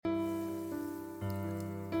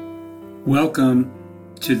Welcome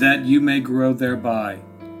to That You May Grow Thereby,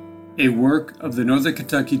 a work of the Northern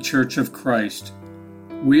Kentucky Church of Christ.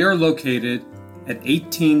 We are located at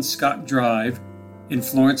 18 Scott Drive in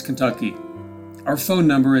Florence, Kentucky. Our phone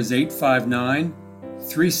number is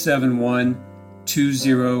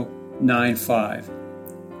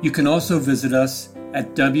 859-371-2095. You can also visit us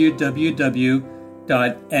at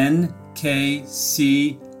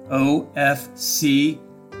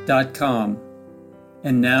www.nkcofc.com.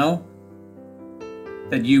 And now,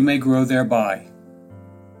 that you may grow thereby.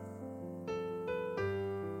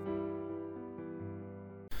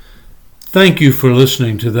 Thank you for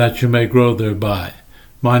listening to That You May Grow Thereby.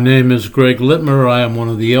 My name is Greg Littmer. I am one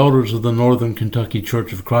of the elders of the Northern Kentucky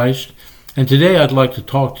Church of Christ, and today I'd like to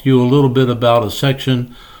talk to you a little bit about a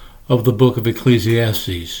section of the book of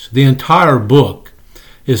Ecclesiastes. The entire book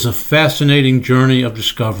is a fascinating journey of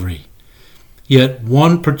discovery, yet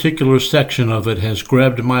one particular section of it has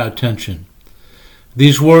grabbed my attention.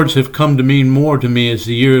 These words have come to mean more to me as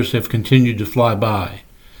the years have continued to fly by.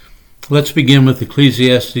 Let's begin with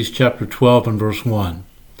Ecclesiastes chapter 12 and verse 1.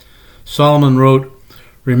 Solomon wrote,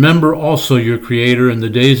 "Remember also your Creator in the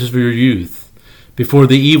days of your youth, before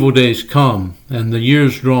the evil days come, and the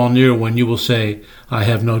years draw near when you will say, I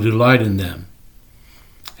have no delight in them."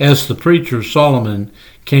 As the preacher, Solomon,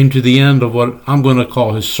 came to the end of what I'm going to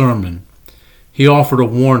call his sermon, he offered a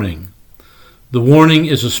warning. The warning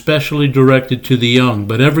is especially directed to the young,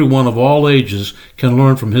 but everyone of all ages can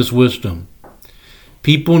learn from his wisdom.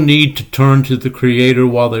 People need to turn to the Creator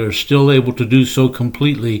while they are still able to do so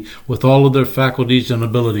completely with all of their faculties and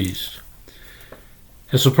abilities.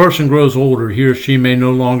 As a person grows older, he or she may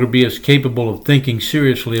no longer be as capable of thinking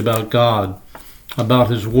seriously about God, about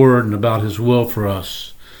His Word, and about His will for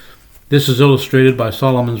us. This is illustrated by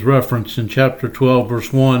Solomon's reference in chapter 12,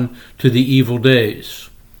 verse 1, to the evil days.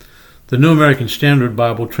 The New American Standard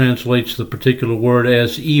Bible translates the particular word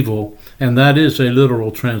as evil, and that is a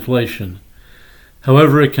literal translation.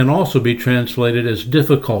 However, it can also be translated as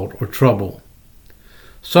difficult or trouble.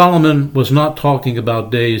 Solomon was not talking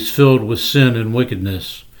about days filled with sin and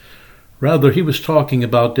wickedness. Rather, he was talking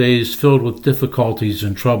about days filled with difficulties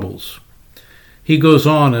and troubles. He goes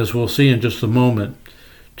on, as we'll see in just a moment,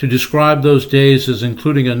 to describe those days as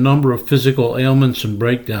including a number of physical ailments and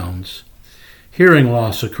breakdowns. Hearing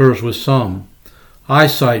loss occurs with some.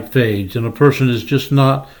 Eyesight fades, and a person is just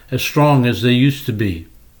not as strong as they used to be.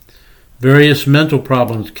 Various mental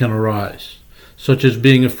problems can arise, such as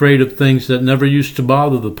being afraid of things that never used to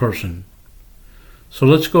bother the person. So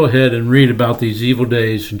let's go ahead and read about these evil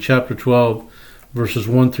days in chapter 12, verses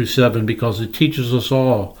 1 through 7, because it teaches us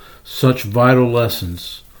all such vital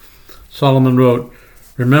lessons. Solomon wrote,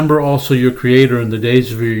 "Remember also your Creator in the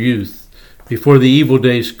days of your youth, before the evil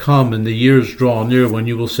days come and the years draw near when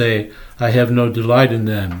you will say, I have no delight in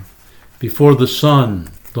them. Before the sun,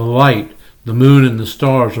 the light, the moon and the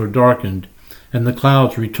stars are darkened, and the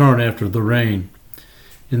clouds return after the rain.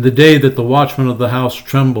 In the day that the watchmen of the house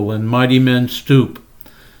tremble and mighty men stoop,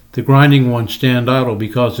 the grinding ones stand idle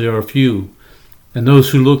because they are few, and those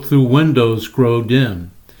who look through windows grow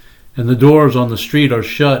dim, and the doors on the street are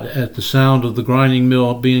shut at the sound of the grinding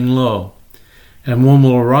mill being low. And one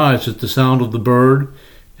will arise at the sound of the bird,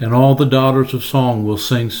 and all the daughters of song will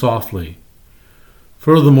sing softly.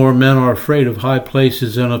 Furthermore, men are afraid of high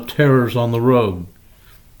places and of terrors on the road.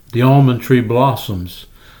 The almond tree blossoms,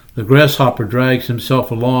 the grasshopper drags himself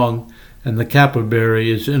along, and the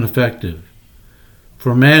caperberry is ineffective.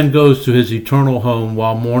 For man goes to his eternal home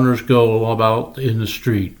while mourners go about in the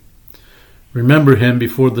street. Remember him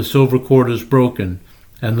before the silver cord is broken,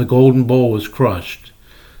 and the golden bowl is crushed.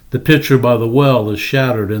 The pitcher by the well is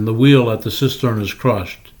shattered, and the wheel at the cistern is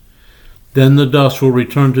crushed. Then the dust will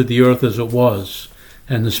return to the earth as it was,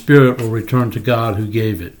 and the spirit will return to God who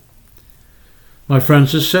gave it." My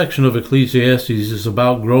friends, this section of Ecclesiastes is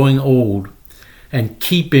about growing old and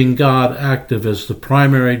keeping God active as the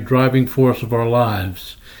primary driving force of our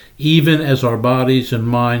lives, even as our bodies and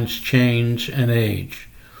minds change and age.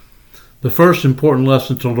 The first important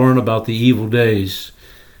lesson to learn about the evil days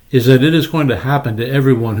is that it is going to happen to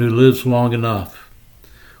everyone who lives long enough.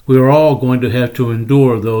 We are all going to have to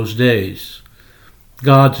endure those days.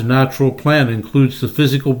 God's natural plan includes the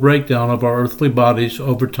physical breakdown of our earthly bodies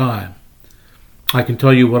over time. I can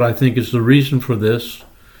tell you what I think is the reason for this.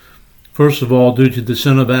 First of all, due to the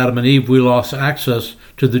sin of Adam and Eve, we lost access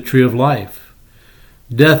to the tree of life.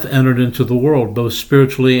 Death entered into the world, both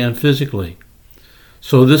spiritually and physically.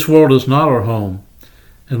 So this world is not our home,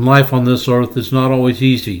 and life on this earth is not always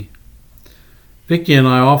easy. Vicki and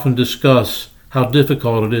I often discuss how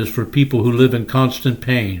difficult it is for people who live in constant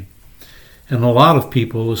pain. And a lot of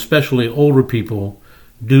people, especially older people,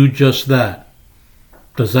 do just that.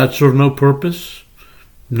 Does that serve no purpose?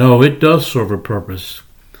 No, it does serve a purpose.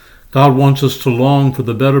 God wants us to long for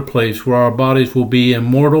the better place where our bodies will be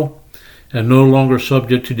immortal and no longer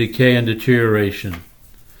subject to decay and deterioration.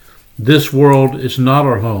 This world is not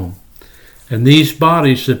our home, and these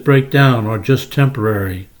bodies that break down are just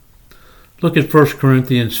temporary. Look at 1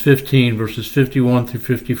 Corinthians 15, verses 51 through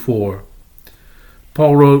 54.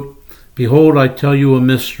 Paul wrote, "Behold, I tell you a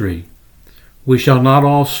mystery. We shall not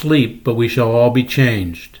all sleep, but we shall all be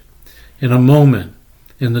changed. In a moment,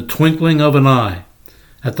 in the twinkling of an eye,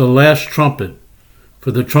 at the last trumpet.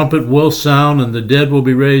 For the trumpet will sound, and the dead will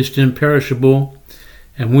be raised imperishable,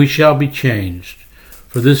 and we shall be changed.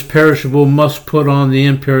 For this perishable must put on the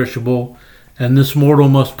imperishable, and this mortal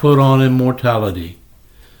must put on immortality.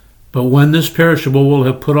 But when this perishable will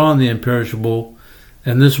have put on the imperishable,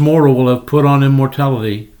 and this mortal will have put on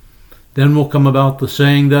immortality, then will come about the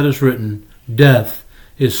saying that is written, Death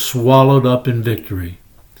is swallowed up in victory."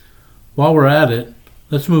 While we're at it,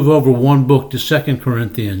 let's move over one book to 2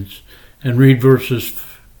 Corinthians and read verses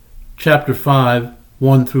chapter 5,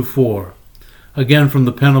 1 through 4. Again, from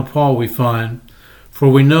the pen of Paul we find, "For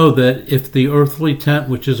we know that if the earthly tent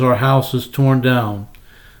which is our house is torn down,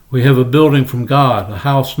 we have a building from God, a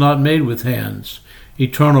house not made with hands,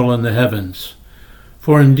 eternal in the heavens.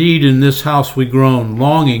 For indeed in this house we groan,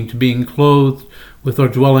 longing to be clothed with our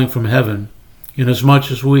dwelling from heaven,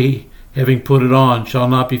 inasmuch as we, having put it on, shall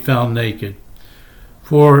not be found naked.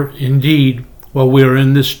 For indeed, while we are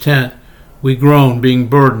in this tent, we groan, being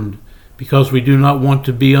burdened, because we do not want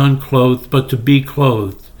to be unclothed, but to be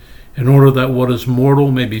clothed, in order that what is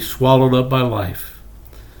mortal may be swallowed up by life."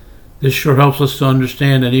 This sure helps us to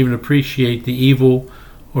understand and even appreciate the evil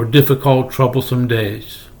or difficult, troublesome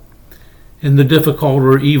days. In the difficult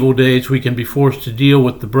or evil days, we can be forced to deal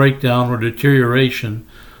with the breakdown or deterioration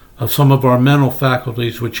of some of our mental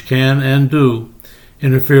faculties, which can and do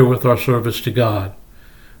interfere with our service to God.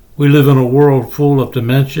 We live in a world full of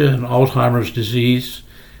dementia and Alzheimer's disease,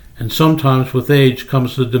 and sometimes with age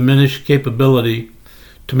comes the diminished capability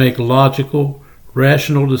to make logical,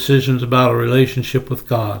 rational decisions about a relationship with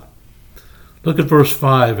God. Look at verse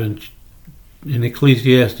 5 in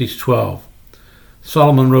Ecclesiastes 12.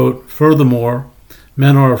 Solomon wrote, "Furthermore,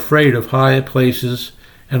 men are afraid of high places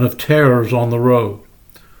and of terrors on the road."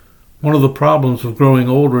 One of the problems of growing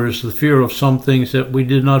older is the fear of some things that we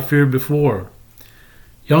did not fear before.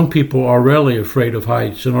 Young people are rarely afraid of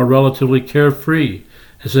heights and are relatively carefree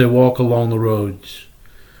as they walk along the roads.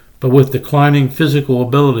 But with declining physical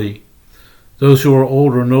ability, those who are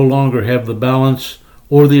older no longer have the balance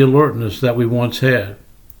or the alertness that we once had.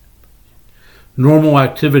 Normal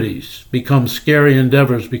activities become scary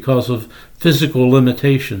endeavors because of physical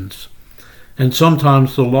limitations, and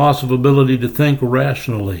sometimes the loss of ability to think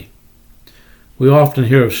rationally. We often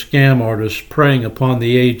hear of scam artists preying upon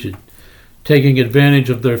the aged, taking advantage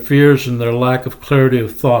of their fears and their lack of clarity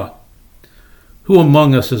of thought. Who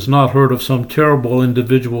among us has not heard of some terrible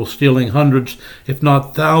individual stealing hundreds, if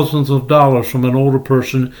not thousands of dollars from an older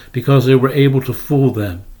person because they were able to fool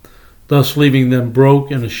them, thus leaving them broke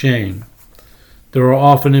and ashamed? There are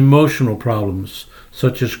often emotional problems,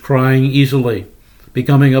 such as crying easily,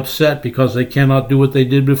 becoming upset because they cannot do what they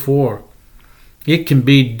did before. It can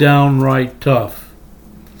be downright tough.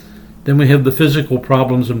 Then we have the physical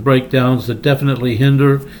problems and breakdowns that definitely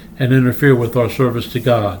hinder and interfere with our service to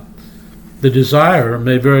God. The desire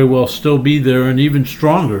may very well still be there and even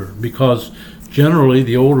stronger, because generally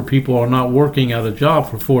the older people are not working at a job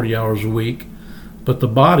for 40 hours a week, but the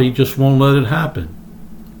body just won't let it happen.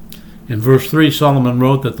 In verse 3, Solomon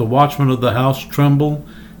wrote that the watchmen of the house tremble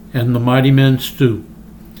and the mighty men stoop.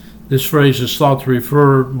 This phrase is thought to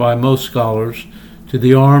refer by most scholars to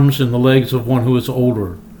the arms and the legs of one who is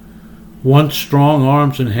older. Once strong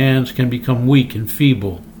arms and hands can become weak and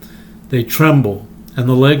feeble. They tremble, and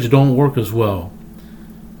the legs don't work as well.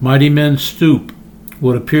 Mighty men stoop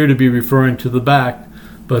would appear to be referring to the back,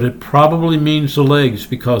 but it probably means the legs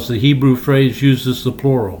because the Hebrew phrase uses the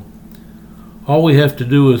plural. All we have to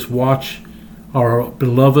do is watch our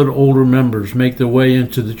beloved older members make their way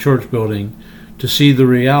into the church building to see the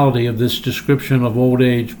reality of this description of old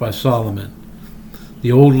age by Solomon.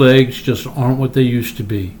 The old legs just aren't what they used to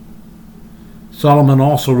be. Solomon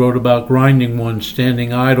also wrote about grinding ones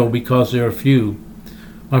standing idle because they are few.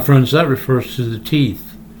 My friends, that refers to the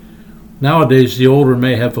teeth. Nowadays, the older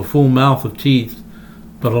may have a full mouth of teeth,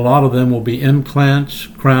 but a lot of them will be implants,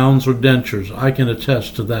 crowns, or dentures. I can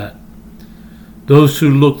attest to that. Those who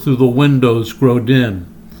look through the windows grow dim.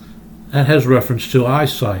 That has reference to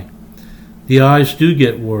eyesight. The eyes do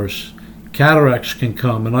get worse, Cataracts can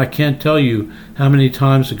come, and I can't tell you how many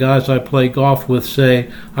times the guys I play golf with say,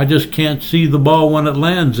 I just can't see the ball when it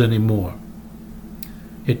lands anymore.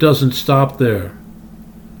 It doesn't stop there.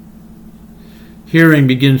 Hearing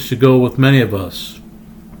begins to go with many of us.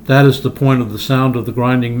 That is the point of the sound of the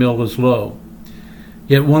grinding mill is low.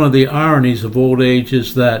 Yet one of the ironies of old age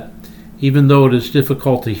is that, even though it is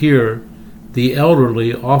difficult to hear, the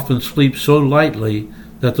elderly often sleep so lightly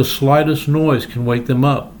that the slightest noise can wake them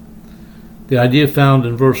up. The idea found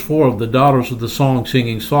in verse 4 of the daughters of the song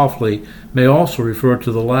singing softly may also refer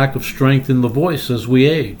to the lack of strength in the voice as we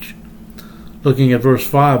age. Looking at verse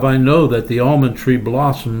 5, I know that the almond tree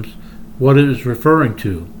blossoms what it is referring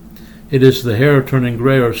to. It is the hair turning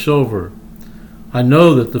gray or silver. I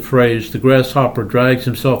know that the phrase, the grasshopper drags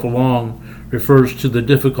himself along, refers to the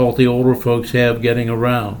difficulty older folks have getting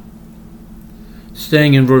around.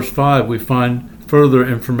 Staying in verse 5, we find further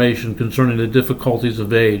information concerning the difficulties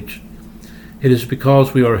of age. It is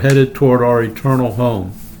because we are headed toward our eternal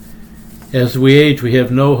home. As we age, we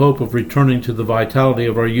have no hope of returning to the vitality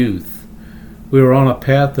of our youth. We are on a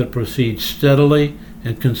path that proceeds steadily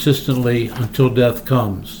and consistently until death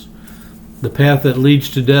comes. The path that leads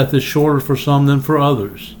to death is shorter for some than for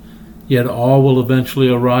others, yet all will eventually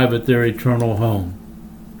arrive at their eternal home.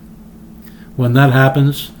 When that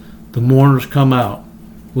happens, the mourners come out,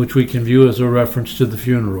 which we can view as a reference to the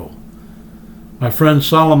funeral. My friend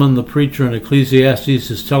Solomon, the preacher in Ecclesiastes,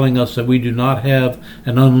 is telling us that we do not have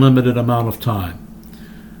an unlimited amount of time.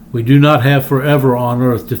 We do not have forever on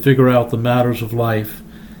earth to figure out the matters of life,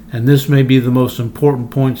 and this may be the most important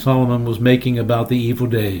point Solomon was making about the evil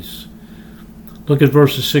days. Look at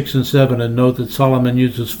verses 6 and 7 and note that Solomon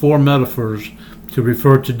uses 4 metaphors to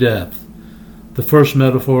refer to death. The first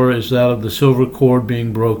metaphor is that of the silver cord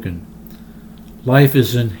being broken. Life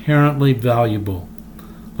is inherently valuable.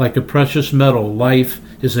 Like a precious metal, life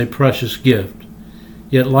is a precious gift.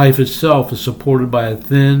 Yet life itself is supported by a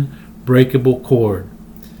thin, breakable cord.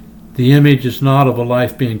 The image is not of a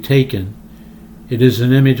life being taken. It is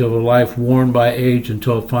an image of a life worn by age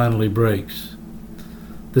until it finally breaks.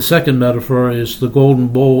 The second metaphor is the golden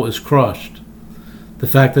bowl is crushed. The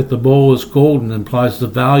fact that the bowl is golden implies the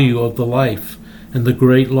value of the life and the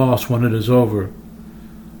great loss when it is over.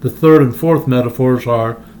 The third and fourth metaphors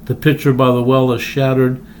are the pitcher by the well is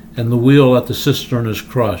shattered and the wheel at the cistern is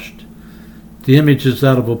crushed. The image is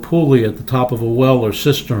that of a pulley at the top of a well or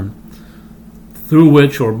cistern, through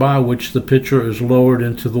which or by which the pitcher is lowered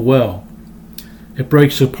into the well. It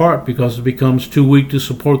breaks apart because it becomes too weak to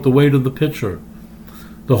support the weight of the pitcher.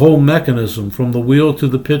 The whole mechanism, from the wheel to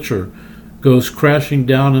the pitcher, goes crashing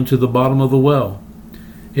down into the bottom of the well.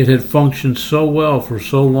 It had functioned so well for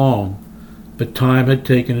so long, but time had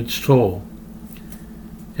taken its toll.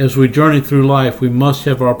 As we journey through life, we must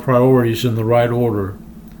have our priorities in the right order.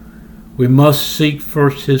 We must seek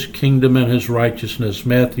first his kingdom and his righteousness,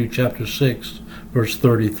 Matthew chapter 6, verse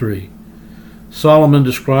 33. Solomon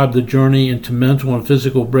described the journey into mental and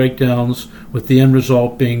physical breakdowns with the end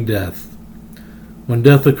result being death. When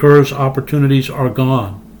death occurs, opportunities are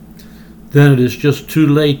gone. Then it is just too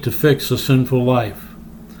late to fix a sinful life.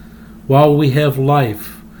 While we have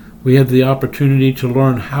life, we have the opportunity to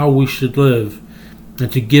learn how we should live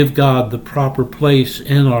and to give God the proper place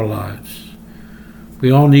in our lives. We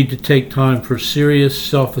all need to take time for serious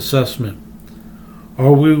self-assessment.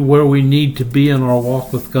 Are we where we need to be in our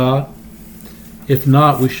walk with God? If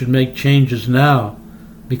not, we should make changes now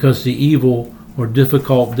because the evil or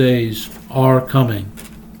difficult days are coming.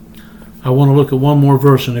 I want to look at one more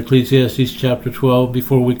verse in Ecclesiastes chapter 12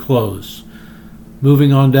 before we close.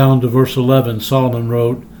 Moving on down to verse 11, Solomon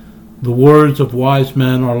wrote, "The words of wise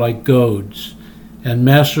men are like goads, and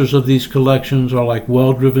masters of these collections are like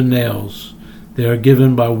well-driven nails. They are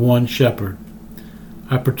given by one shepherd."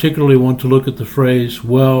 I particularly want to look at the phrase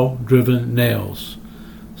well-driven nails.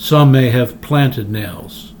 Some may have planted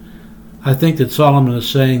nails. I think that Solomon is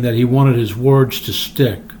saying that he wanted his words to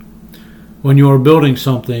stick. When you are building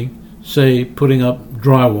something, say putting up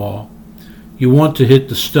drywall, you want to hit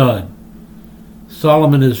the stud.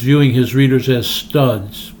 Solomon is viewing his readers as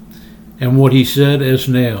studs, and what he said as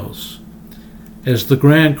nails. As the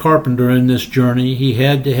grand carpenter in this journey, he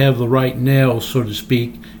had to have the right nails, so to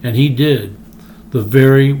speak, and he did, the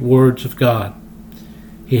very words of God.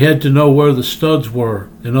 He had to know where the studs were.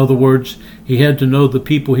 In other words, he had to know the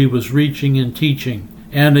people he was reaching and teaching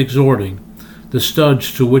and exhorting, the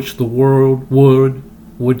studs to which the word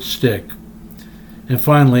would stick. And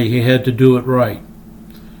finally, he had to do it right.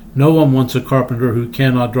 No one wants a carpenter who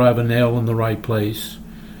cannot drive a nail in the right place.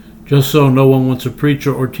 Just so no one wants a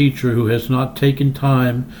preacher or teacher who has not taken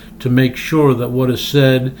time to make sure that what is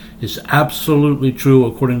said is absolutely true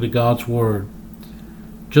according to God's Word.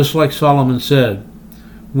 Just like Solomon said,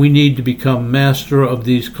 we need to become master of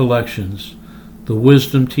these collections, the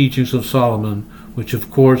wisdom teachings of Solomon, which of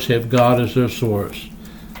course have God as their source.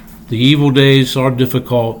 The evil days are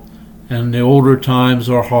difficult, and the older times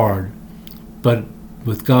are hard, but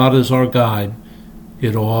with God as our guide,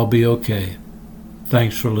 it'll all be okay.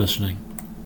 Thanks for listening.